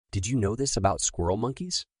Did you know this about squirrel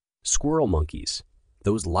monkeys? Squirrel monkeys,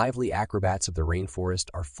 those lively acrobats of the rainforest,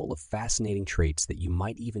 are full of fascinating traits that you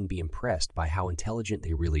might even be impressed by how intelligent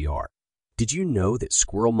they really are. Did you know that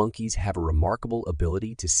squirrel monkeys have a remarkable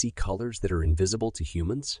ability to see colors that are invisible to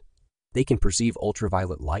humans? They can perceive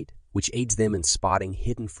ultraviolet light, which aids them in spotting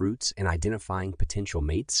hidden fruits and identifying potential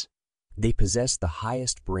mates. They possess the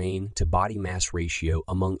highest brain-to-body mass ratio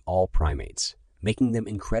among all primates, making them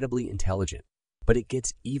incredibly intelligent. But it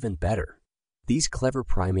gets even better. These clever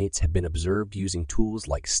primates have been observed using tools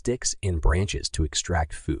like sticks and branches to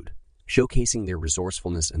extract food, showcasing their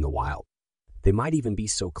resourcefulness in the wild. They might even be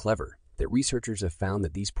so clever that researchers have found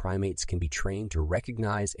that these primates can be trained to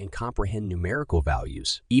recognize and comprehend numerical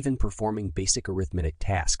values, even performing basic arithmetic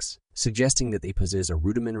tasks, suggesting that they possess a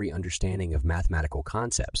rudimentary understanding of mathematical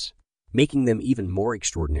concepts, making them even more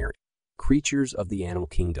extraordinary. Creatures of the animal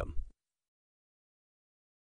kingdom.